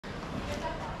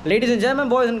Ladies and gentlemen,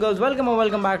 boys and girls,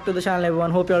 welcome back to the channel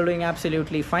everyone. Hope you all doing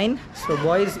absolutely fine. So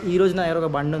boys, ee roju na eroga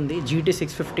band undi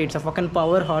GT650. It's a fucking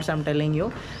power horse, I'm telling you.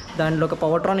 Danlo oka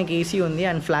powertronic AC undi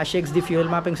and flash X the fuel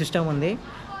mapping system undi.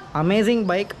 Amazing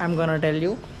bike, I'm gonna tell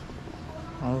you.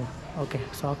 Oh, okay,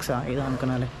 socks idu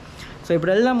anukonale. So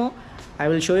ippudu veldamu. I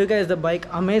will show you guys the bike.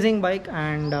 Amazing bike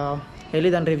and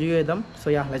helli dan review chedam. So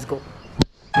yeah, let's go.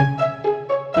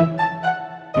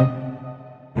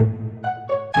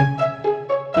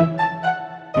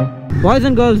 Boys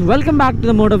and girls, welcome back to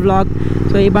the మోటోవ్లాగ్.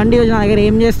 So ఈ బండి నా దగ్గర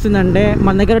ఏం చేస్తుందంటే,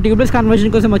 మన దగ్గర tubeless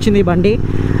conversion కోసం వచ్చింది ఈ బండి.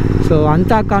 సో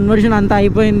అంతా కన్వర్షన్ అంతా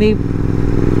అయిపోయింది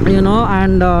యూనో.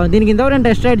 అండ్ దీనికి ఇంతవరకు నేను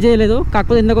టెస్ట్ రైడ్ చేయలేదు.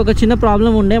 కాకపోతే ఇందుకు ఒక చిన్న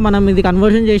ప్రాబ్లం ఉండే, మనం ఇది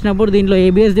కన్వర్షన్ చేసినప్పుడు దీంట్లో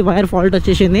ఏబిఎస్ది వైర్ ఫాల్ట్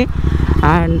వచ్చేసింది.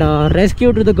 And rescue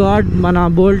to the God మన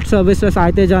బోల్ట్ సర్వీసెస్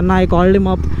అయితే అన్న I called him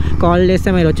up. Call చేస్తే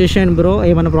మీరు వచ్చేసాను బ్రో,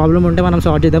 ఏమైనా ప్రాబ్లం ఉంటే మనం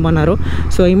సాల్వ్ చేద్దామన్నారు.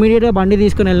 సో ఇమీడియట్గా బండి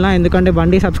తీసుకుని వెళ్ళినా, ఎందుకంటే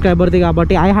బండి సబ్స్క్రైబర్ది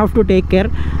కాబట్టి I have to take care.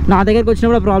 నా దగ్గరికి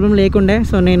వచ్చినప్పుడు ప్రాబ్లం లేకుండే.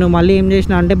 సో నేను మళ్ళీ ఏం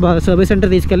చేసిన అంటే సర్వీస్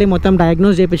సెంటర్ తీసుకెళ్ళి మొత్తం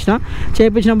డయాగ్నోస్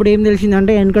చేయించినప్పుడు ఏం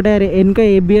తెలిసిందంటే వెనక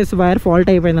ఏబిఎస్ వైర్ ఫాల్ట్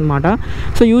అయిపోయిందనమాట.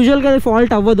 సో యూజువల్గా అది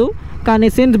ఫాల్ట్ అవ్వదు, కానీ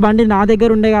సిన్స్ బండి నా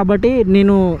దగ్గర ఉండే కాబట్టి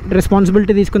నేను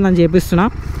రెస్పాన్సిబిలిటీ తీసుకుందని చేపిస్తున్నా.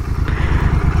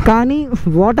 కానీ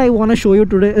what I want show you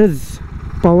today is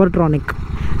పవర్ట్రానిక్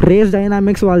race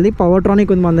dynamics వాళ్ళది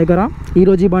పవర్ట్రానిక్ ఉంది మన దగ్గర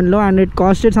ఈరోజు ఈ బండిలో. And it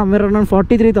costed somewhere around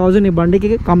 43,000 ఈ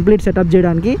బండికి కంప్లీట్ సెటప్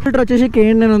చేయడానికి. ఫిల్టర్ వచ్చేసి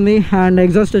కేఎన్ఎన్ ఉంది అండ్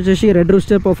ఎగ్జాస్ట్ వచ్చేసి red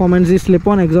rooster performance slip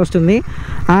on exhaust ఉంది.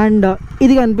 అండ్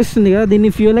ఇది కనిపిస్తుంది కదా,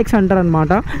 దీన్ని ఫ్యూల్ ఎక్స్ అంటారు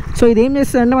అనమాట. సో ఇది ఏం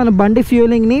చేస్తుంది అంటే మన బండి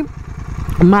ఫ్యూలింగ్ని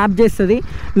మ్యాప్ చేస్తుంది.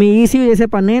 మీ ఈసీయూ చేసే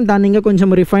పని దాన్ని ఇంకా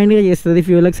కొంచెం రిఫైన్డ్గా చేస్తుంది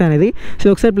ఫ్యూల్ ఎక్స్ అనేది. సో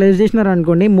ఒకసారి ప్లేస్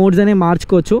చేసినారనుకోండి, మోడ్స్ అనేవి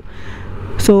మార్చుకోవచ్చు.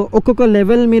 సో ఒక్కొక్క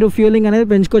లెవెల్ మీరు ఫ్యూలింగ్ అనేది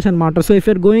పెంచుకోవచ్చు అనమాట. So if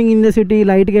you're going in the city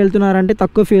లైట్గా వెళ్తున్నారంటే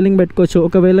తక్కువ ఫ్యూలింగ్ పెట్టుకోవచ్చు.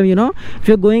 ఒకవేళ you know if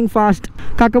you're going fast,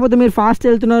 కాకపోతే మీరు ఫాస్ట్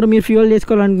వెళ్తున్నారు, మీరు ఫ్యూల్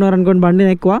చేసుకోవాలనుకున్నారు అనుకోండి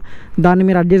బండిని ఎక్కువ, దాన్ని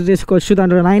మీరు అడ్జస్ట్ చేసుకోవచ్చు.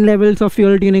 దాంట్లో 9 లెవెల్స్ ఆఫ్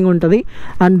ఫ్యూల్ ట్యూనింగ్ ఉంటుంది.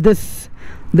 And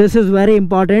this is very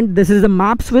important. This is the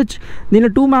map switch.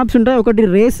 దీనిలో 2 మ్యాప్స్ ఉంటాయి, ఒకటి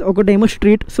రేస్, ఒకటేమో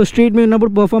స్ట్రీట్. సో స్ట్రీట్ మీద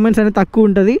ఉన్నప్పుడు పర్ఫార్మెన్స్ అనేది తక్కువ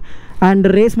ఉంటుంది అండ్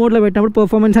రేస్ మోడ్లో పెట్టినప్పుడు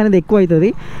పర్ఫార్మెన్స్ అనేది ఎక్కువ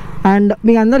అవుతుంది. అండ్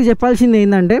మీకు అందరికి చెప్పాల్సింది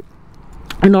ఏంటంటే,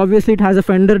 and obviously it has a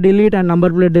fender delete and number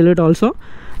plate delete also.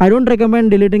 I don't recommend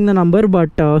deleting the number,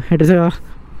 but it is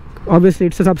obviously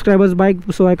it's a subscriber's bike,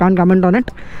 so I can't comment on it.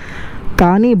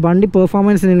 కానీ బండి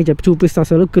performance నేను చూపిస్తా,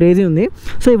 అసలు crazy ఉంది.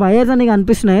 So ఈ wires అనేవి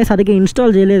కనిపిస్తున్నాయి, సరిగ్గా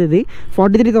ఇన్స్టాల్ చేయలేదు. ఇది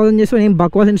 43,000 చేసి నేను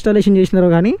బక్వాస్ ఇన్స్టాలేషన్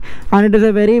చేసినారు కానీ. And it is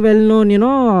a very well known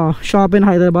you know shop in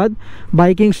Hyderabad,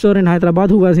 biking store in Hyderabad,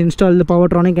 who has install the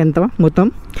పవర్ట్రానిక్ ఎంత మొత్తం.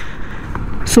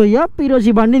 సో ఈరోజు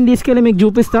ఈ బండిని తీసుకెళ్ళి మీకు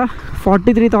చూపిస్తా.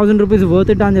 43,000 రూపీస్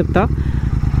వర్త్ ఇట్ అని చెప్తా.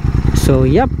 So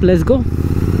let's go.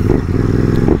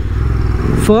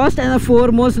 First and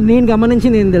foremost నేను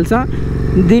గమనించింది ఏం తెలుసా,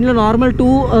 దీనిలో నార్మల్ 2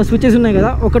 స్విచెస్ ఉన్నాయి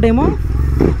కదా, ఒకటేమో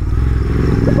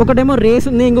రేస్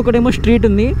ఉంది, ఇంకొకటేమో స్ట్రీట్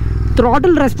ఉంది.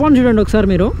 థ్రాటిల్ రెస్పాన్స్ చూడండి ఒకసారి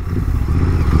మీరు.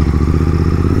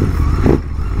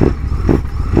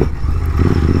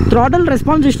 థ్రాటిల్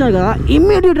రెస్పాన్స్ ఇచ్చినారు కదా,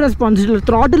 ఇమ్మీడియట్ రెస్పాన్స్.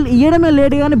 థ్రాటిల్ ఇవ్వడమే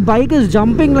లేట్ కానీ bike is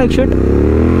jumping like shit.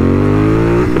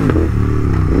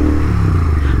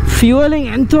 Fuelling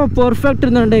ఎంతో పర్ఫెక్ట్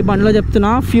ఉందంటే ఈ బండిలో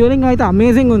చెప్తున్నా. ఫ్యూయలింగ్ అయితే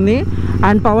అమేజింగ్ ఉంది.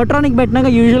 అండ్ పవర్ట్రానిక్ పెట్టినాక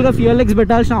యూజువల్గా ఫ్యూయల్ ఎక్స్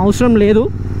పెట్టాల్సిన అవసరం లేదు,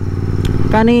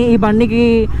 కానీ ఈ బండికి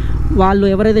వాళ్ళు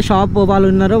ఎవరైతే షాప్ వాళ్ళు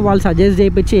ఉన్నారో వాళ్ళు suggest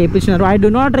చేయించినారు. I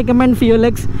do not recommend fuel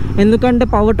X, ఎందుకంటే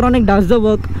పవర్ట్రానిక్ డస్ ద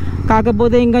వర్క్.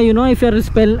 కాకపోతే ఇంకా you know if you're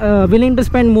willing to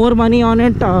spend more money on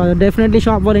it, definitely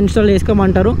shop వాళ్ళు ఇన్స్టాల్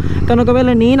చేసుకోమంటారు. కానీ ఒకవేళ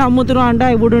నేను అమ్ముతున్నా అంటే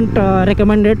I wouldn't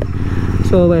recommend it.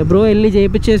 So bro వెళ్ళి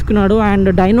చేయించేసుకున్నాడు. అండ్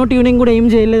డైనో ట్యూనింగ్ కూడా ఏం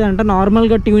చేయలేదంట,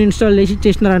 నార్మల్గా ట్యూన్ ఇన్స్టాల్ చేసి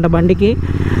ఇచ్చేసినారంట బండికి.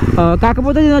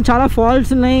 కాకపోతే చాలా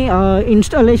ఫాల్ట్స్ ఉన్నాయి.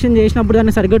 ఇన్స్టాలేషన్ చేసినప్పుడు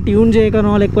దాన్ని సరిగ్గా ట్యూన్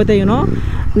చేయకనో, లేకపోతే యూనో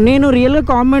నేను రియల్గా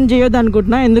కామెంట్ చేయొద్దు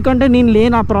అనుకుంటున్నా, ఎందుకంటే నేను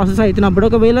లేను ఆ ప్రాసెస్ అవుతున్నప్పుడు.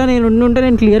 ఒకవేళ నేను ఉంటే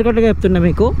నేను క్లియర్ కట్గా చెప్తున్నా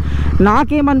మీకు.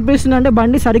 నాకేమనిపిస్తుంది అంటే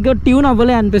బండి సరిగ్గా ట్యూన్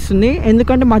అవ్వలే అనిపిస్తుంది,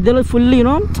 ఎందుకంటే మధ్యలో ఫుల్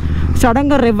యూనో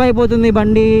సడన్గా రెవ్ అయిపోతుంది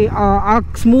బండి. ఆ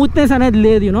స్మూత్నెస్ అనేది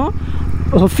లేదు యూనో.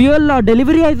 ఫ్యూయల్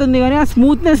డెలివరీ అవుతుంది కానీ ఆ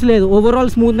స్మూత్నెస్ లేదు,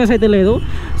 ఓవరాల్ స్మూత్నెస్ అయితే లేదు.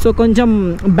 సో కొంచెం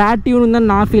బ్యాడ్ ట్యూన్ ఉందని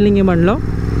నా ఫీలింగ్ ఈ బండిలో.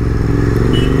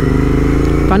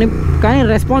 కానీ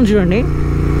రెస్పాన్స్ చూడండి.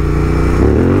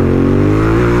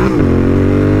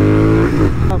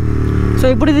 సో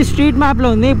ఇప్పుడు ఇది స్ట్రీట్ మ్యాప్లో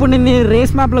ఉంది, ఇప్పుడు నేను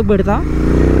రేస్ మ్యాప్లోకి పెడతా.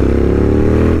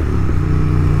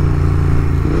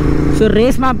 సో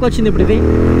రేస్ మ్యాప్కి వచ్చింది ఇప్పుడు ఇది.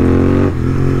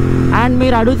 అండ్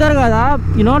మీరు అడుగుతారు కదా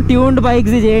యూనో ట్యూన్డ్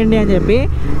బైక్స్ చేయండి అని చెప్పి.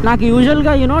 నాకు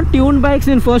యూజువల్గా యూనో ట్యూన్డ్ బైక్స్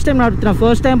నేను ఫస్ట్ టైం నడుపుతున్నా,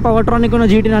 ఫస్ట్ టైం పవర్ట్రానిక్ ఉన్న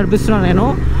జీటీ నడిపిస్తున్నాను నేను.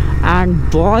 అండ్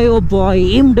బాయ్ ఓ బాయ్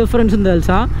ఏం డిఫరెన్స్ ఉంది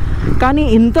తెలుసా. కానీ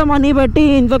ఇంత మనీ పెట్టి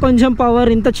ఇంత కొంచెం పవర్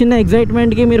ఇంత చిన్న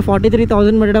ఎగ్జైట్మెంట్కి మీరు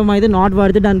 43,000 పెట్టడం అయితే నాట్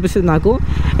వర్త్ ఇట్ అనిపిస్తుంది నాకు.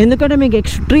 ఎందుకంటే మీకు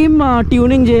ఎక్స్ట్రీమ్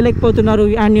ట్యూనింగ్ చేయలేకపోతున్నారు.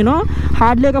 అండ్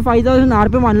హార్డ్లీ ఒక 5,000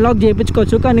 RPM అన్లాక్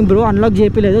చేయించుకోవచ్చు. కానీ బ్రో అన్లాక్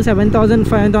చేయలేదు,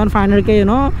 7,500కే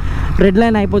రెడ్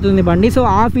లైన్ అయిపోతుంది బండి. సో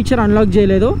ఆ ఫీచర్ అన్లాక్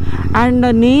చేయలేదు. అండ్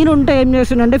నేనుంటే ఏం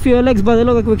చేస్తున్నా అంటే ఫ్యూయల్ ఎక్స్ బదులు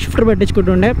ఒక క్విక్ షిఫ్టర్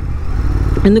పెట్టించుకుంటుండే.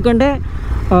 ఎందుకంటే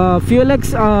fuel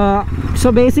X so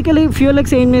basically fuel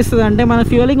X ఏం చేస్తుంది అంటే మన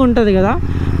ఫ్యూయలింగ్ ఉంటుంది కదా,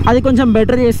 అది కొంచెం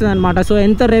బెటర్ చేస్తుంది అనమాట. సో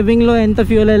ఎంత రెవింగ్లో ఎంత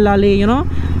ఫ్యూయల్ వెళ్ళాలి,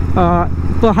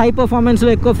 హై పర్ఫార్మెన్స్లో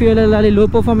ఎక్కువ ఫ్యూయల్ వెళ్ళాలి, లో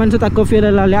పర్ఫార్మెన్స్ తక్కువ ఫ్యూయల్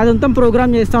వెళ్ళాలి, అదంతా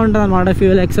ప్రోగ్రామ్ చేస్తూ ఉంటుంది అనమాట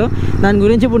ఫ్యూయల్ ఎక్స్. దాని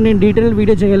గురించి ఇప్పుడు నేను డీటెయిల్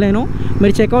వీడియో చేయలేను,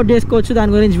 మీరు చెక్అవుట్ చేసుకోవచ్చు,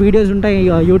 దాని గురించి వీడియోస్ ఉంటాయి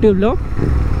యూట్యూబ్లో.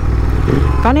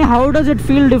 కానీ how does it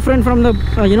feel different from the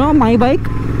my bike,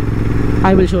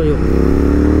 I will show you.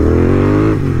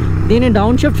 దీని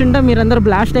డౌన్ షిఫ్ట్ ఉంటే మీరందరూ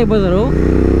బ్లాస్ట్ అయిపోతారు.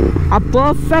 ఆ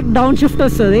పర్ఫెక్ట్ డౌన్ షిఫ్ట్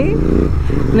వస్తుంది.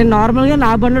 నేను నార్మల్గా నా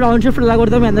బండి డౌన్ షిఫ్ట్ ఎలా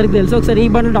కొడతాం మీ అందరికీ తెలుసు. ఒకసారి ఈ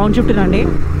బండి డౌన్ షిఫ్ట్ రండి.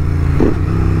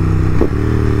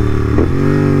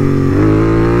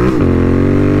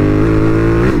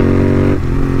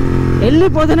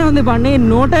 వెళ్ళిపోతూనే ఉంది బండి,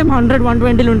 నో టైం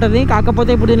 100-120 ఉంటుంది.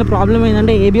 కాకపోతే ఇప్పుడు దీనిలో ప్రాబ్లం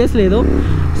ఏంటంటే ABS లేదు.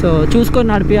 సో చూసుకొని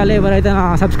నడిపించాలి ఎవరైతే నా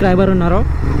సబ్స్క్రైబర్ ఉన్నారో.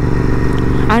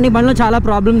 అండ్ ఈ బండిలో చాలా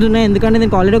ప్రాబ్లమ్స్ ఉన్నాయి, ఎందుకంటే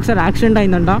దీనికి ఆల్రెడీ ఒకసారి యాక్సిడెంట్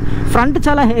అయిందంట. ఫ్రంట్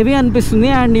చాలా హెవీ అనిపిస్తుంది.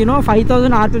 అండ్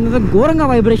 5,000 RPM ఘోరంగా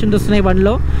వైబ్రేషన్స్ వస్తున్నాయి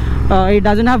బండిలో. It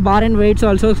doesn't have bar and weights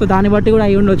also. So దాన్ని బట్టి కూడా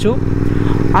అయి ఉండొచ్చు.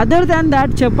 అదర్ దాన్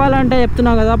దాట్ చెప్పాలంటే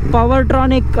చెప్తున్నా కదా, పవర్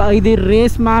ట్రానిక్ ఇది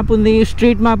రేస్ మ్యాప్ ఉంది,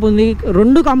 స్ట్రీట్ మ్యాప్ ఉంది,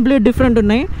 రెండు కంప్లీట్ డిఫరెంట్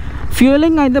ఉన్నాయి.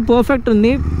 ఫ్యూయలింగ్ అయితే పర్ఫెక్ట్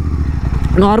ఉంది.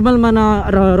 నార్మల్ మన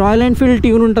రాయల్ ఎన్ఫీల్డ్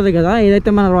ట్యూన్ ఉంటుంది కదా, ఏదైతే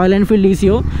మన రాయల్ ఎన్ఫీల్డ్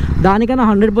ECO దానికన్నా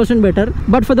 100% better.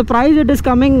 But for the price it is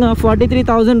coming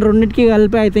 43,000 రెండింటికి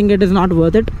కలిపి I think it is not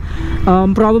worth it.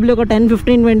 Probably ఒక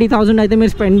 10-15-20,000 అయితే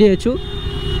మీరు స్పెండ్ చేయొచ్చు.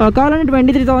 కావాలంటే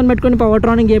 23,000 పెట్టుకొని పవర్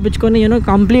ట్రానింగ్ చేయించుకొని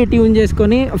కంప్లీట్ ట్యూన్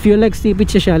చేసుకొని ఫ్యూయల్ ఎక్స్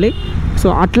తీపిచ్చేసేయాలి. సో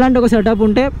అట్లాంటి ఒక సెటప్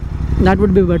ఉంటే దట్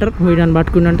వుడ్ బి బెటర్. వీడియోని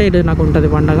పట్టుకుంటే ఇది నాకు ఉంటుంది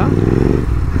పండగ.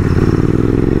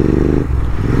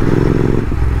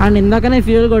 అండ్ ఇందాకనే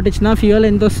ఫ్యూయల్ కొట్టించిన, ఫ్యూయల్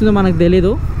ఎంత వస్తుందో మనకు తెలీదు.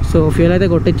 సో ఫ్యూయల్ అయితే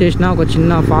కొట్టించేసిన, ఒక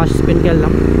చిన్న ఫాస్ట్ స్పిన్కి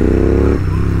వెళ్దాం.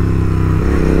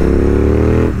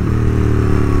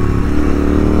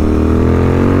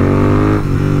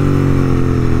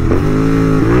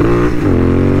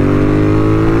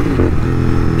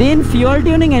 దీని ఫ్యూయల్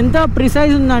ట్యూనింగ్ ఎంత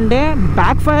ప్రిసైజ్ ఉందంటే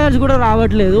బ్యాక్ ఫైర్స్ కూడా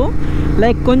రావట్లేదు,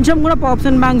 లైక్ కొంచెం కూడా పాప్స్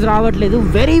అండ్ బ్యాంగ్స్ రావట్లేదు.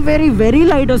 వెరీ వెరీ వెరీ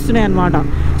లైట్ వస్తున్నాయి అనమాట.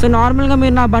 సో నార్మల్గా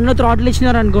మీరు నా బండిలో థ్రాటిల్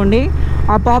ఇచ్చినారనుకోండి,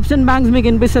 ఆ పాప్స్ అండ్ బ్యాంగ్స్ మీకు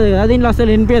వినిపిస్తుంది కదా, దీనిలో అసలు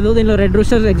వినిపించదు. దీనిలో రెడ్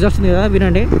రూస్టర్స్ ఎగ్జాస్ట్ ఉంది కదా,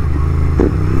 వినండి.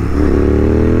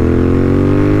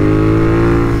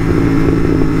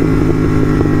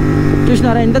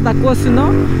 చూసినారా ఎంత తక్కువ వస్తుందో.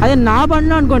 అదే నా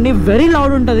బండిలో అనుకోండి వెరీ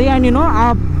లౌడ్ ఉంటుంది. అండ్ ఆ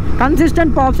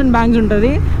కన్సిస్టెంట్ పాప్స్ అండ్ బ్యాంగ్స్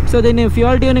ఉంటుంది. సో దీని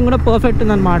ఫ్యూయల్ ట్యూనింగ్ కూడా పర్ఫెక్ట్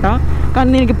ఉందన్నమాట. కానీ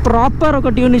దీనికి ప్రాపర్ ఒక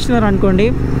ట్యూన్ ఇచ్చినారు అనుకోండి,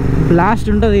 బ్లాస్ట్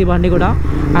ఉంటుంది ఈ బండి కూడా.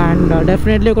 అండ్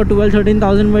డెఫినెట్లీ ఒక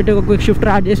 12-13,000 పెట్టి ఒక క్విక్ షిఫ్టర్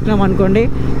యాడ్ చేసుకున్నాం అనుకోండి,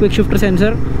 క్విక్ షిఫ్టర్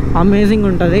సెన్సర్ అమేజింగ్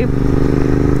ఉంటుంది.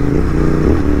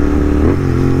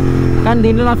 కానీ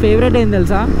దీంట్లో నా ఫేవరెట్ ఏం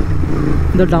తెలుసా,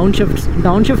 ద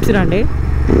డౌన్ షిఫ్ట్స్ రండి.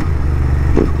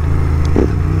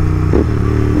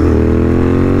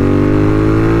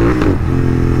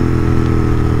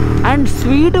 అండ్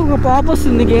స్వీట్ ఒక పాప్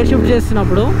వస్తుంది గేర్ షిఫ్ట్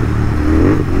చేస్తున్నప్పుడు.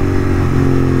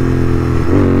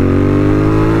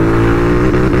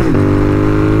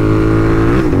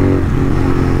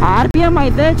 RPM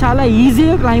అయితే చాలా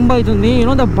ఈజీగా క్లైంబ్ అవుతుంది.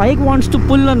 The bike wants to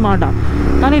pull అనమాట.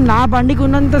 కానీ నా బండికి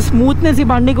ఉన్నంత స్మూత్నెస్ ఈ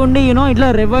బండికి ఉండి ఇట్లా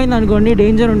రెవ్ అయింది అనుకోండి,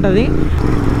 డేంజర్ ఉంటుంది.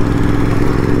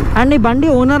 అండ్ ఈ బండి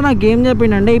ఓనర్ నాకు ఏం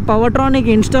చెప్పిండంటే, ఈ పవర్ ట్రానిక్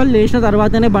ఇన్స్టాల్ చేసిన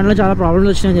తర్వాతనే బండిలో చాలా ప్రాబ్లమ్స్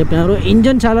వచ్చినాయని చెప్పినారు.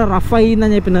 ఇంజన్ చాలా రఫ్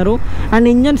అయ్యిందని చెప్పినారు. అండ్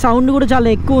ఇంజన్ సౌండ్ కూడా చాలా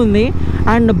ఎక్కువ ఉంది.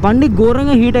 అండ్ బండి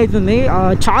ఘోరంగా హీట్ అవుతుంది,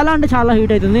 చాలా అంటే చాలా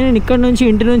హీట్ అవుతుంది. నేను ఇక్కడ నుంచి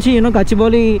ఇంటి నుంచి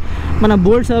గచ్చిబౌలి మన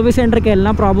బోల్ట్ సర్వీస్ సెంటర్కి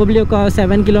వెళ్ళినా, ప్రాబబ్లీ ఒక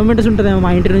 7 kilometers ఉంటుందేమో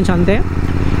మా ఇంటి నుంచి అంతే.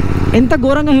 ఎంత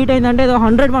ఘోరంగా హీట్ అయిందంటే ఏదో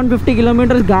 100-150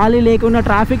 kilometers గాలి లేకుండా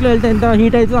ట్రాఫిక్లో వెళ్తే ఎంత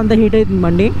హీట్ అవుతుందో అంత హీట్ అవుతుంది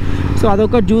బండి. సో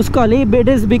అదొకటి చూసుకోవాలి. It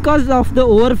is because of the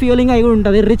over fuelling అయి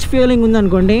ఉంటుంది. రిచ్ ఫ్యూలింగ్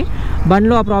ఉందనుకోండి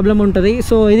బండిలో ఆ ప్రాబ్లం ఉంటుంది.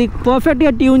 సో ఇది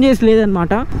పర్ఫెక్ట్గా ట్యూన్ చేసి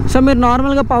లేదనమాట. సో మీరు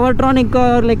నార్మల్గా పవర్ ట్రానిక్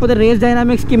లేకపోతే రేస్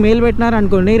డైనామిక్స్కి మెయిల్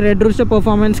పెట్టినారనుకోండి, రెడ్ రూస్టర్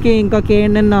పర్ఫార్మెన్స్కి ఇంకా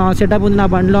K&N సెటప్ ఉంది నా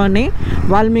బండిలో అని,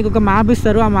 వాళ్ళు మీకు ఒక మ్యాప్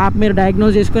ఇస్తారు. ఆ మ్యాప్ మీరు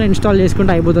డయాగ్నోస్ చేసుకొని ఇన్స్టాల్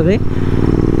చేసుకుంటే అయిపోతుంది.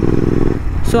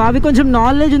 సో అవి కొంచెం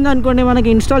నాలెడ్జ్ ఉందనుకోండి మనకి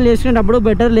ఇన్స్టాల్ చేసుకునేటప్పుడు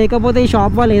బెటర్. లేకపోతే ఈ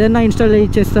షాప్ వాళ్ళు ఏదైనా ఇన్స్టాల్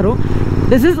చేస్తారు.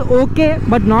 This is okay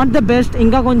but not the best.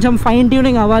 ఇంకా కొంచెం ఫైన్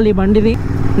ట్యూనింగ్ అవ్వాలి బండిది.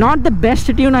 Not the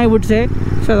best tune I would say.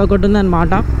 So అదొకటి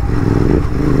ఉందన్నమాట.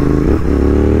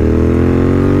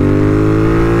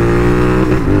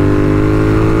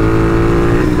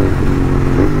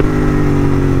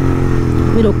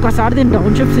 మీరు ఒక్కసారి దీని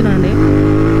డౌన్ షిఫ్ట్స్ తినండి.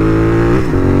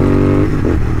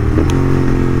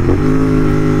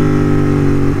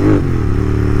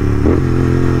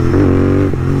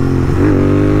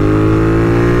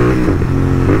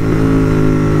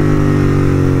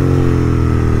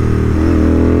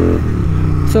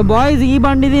 సో బాయ్స్, ఈ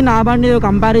బండిది నా బండిది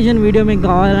కంపారిజన్ వీడియో మీకు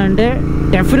కావాలంటే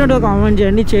డెఫినెట్గా కామెంట్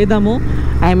చేయండి, చేద్దాము.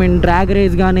 ఐ మీన్ డ్రాగ్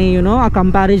రేస్ కానీ ఆ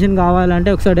కంపారిజన్ కావాలంటే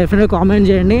ఒకసారి డెఫినెట్గా కామెంట్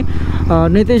చేయండి.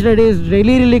 Nitish Reddy is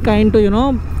really kind to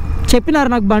చెప్పినారు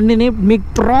నాకు బండిని, మీకు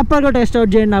ప్రాపర్గా టెస్ట్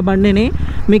అవుట్ చేయండి ఆ బండిని,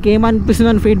 మీకు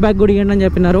ఏమనిపిస్తుందని ఫీడ్బ్యాక్ కూడా ఇవ్వండి అని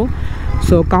చెప్పినారు.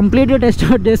 సో కంప్లీట్గా టెస్ట్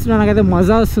అవుట్ చేస్తున్నా, నాకైతే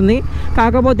మజా వస్తుంది.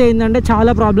 కాకపోతే ఏంటంటే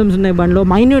చాలా ప్రాబ్లమ్స్ ఉన్నాయి బండిలో,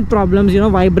 మైన్యూట్ ప్రాబ్లమ్స్,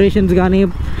 వైబ్రేషన్స్ కానీ,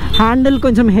 హ్యాండిల్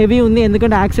కొంచెం హెవీ ఉంది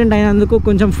ఎందుకంటే యాక్సిడెంట్ అయినందుకు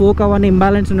కొంచెం ఫోక్ అవన్నీ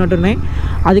ఇంబ్యాలెన్స్ ఉన్నట్టున్నాయి,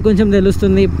 అది కొంచెం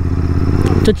తెలుస్తుంది.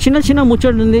 సో చిన్న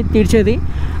ముచ్చట ఉంది తీర్చేది,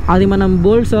 అది మనం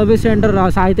బోల్డ్ సర్వీస్ సెంటర్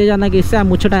సాయితేజ అన్నకి ఇస్తే ఆ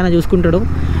ముచ్చట ఆయన చూసుకుంటాడు.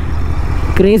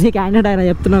 క్రేజీ క్యాండిడేట్ ఆయన,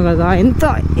 చెప్తున్నాం కదా,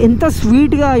 ఎంత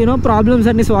స్వీట్గా ప్రాబ్లమ్స్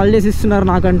అన్ని సాల్వ్ చేసి ఇస్తున్నారు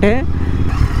నాకంటే.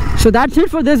 So that's it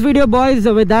for this video, boys.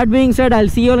 So with that being said,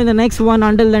 I'll see you all in the next one.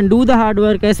 Until then, do the hard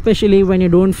work, especially when you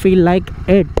don't feel like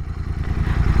it.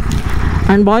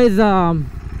 And boys,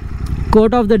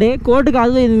 quote of the day, quote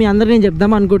కాదు ఇది, మీ అందరూ నేను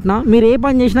చెప్దాం అనుకుంటున్నా, మీరు ఏ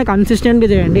పని చేసినా కన్సిస్టెంట్గా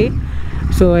చేయండి.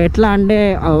 సో ఎట్లా అంటే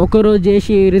ఒకరోజు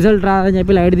చేసి రిజల్ట్ రాదని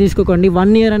చెప్పి లైట్ తీసుకోకండి.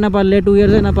 1 year అయినా పర్లే, 2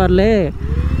 years అయినా పర్లే,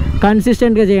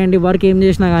 కన్సిస్టెంట్గా చేయండి వర్క్ ఏం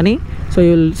చేసినా కానీ. So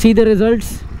you will see the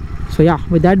results. So yeah,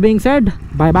 with that being said,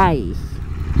 bye.